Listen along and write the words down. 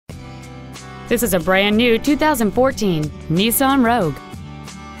This is a brand new 2014 Nissan Rogue.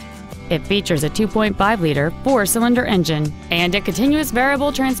 It features a 2.5-liter four-cylinder engine and a continuous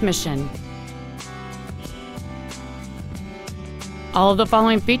variable transmission. All of the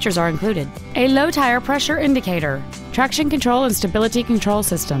following features are included: a low tire pressure indicator, traction control and stability control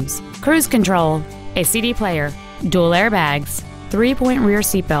systems, cruise control, a CD player, dual airbags, 3-point rear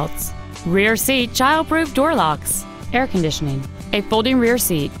seat belts, rear seat child-proof door locks, air conditioning, a folding rear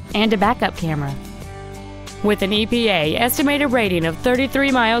seat, and a backup camera. With an EPA estimated rating of 33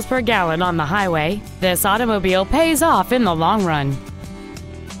 miles per gallon on the highway, this automobile pays off in the long run.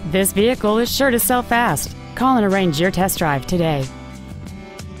 This vehicle is sure to sell fast. Call and arrange your test drive today.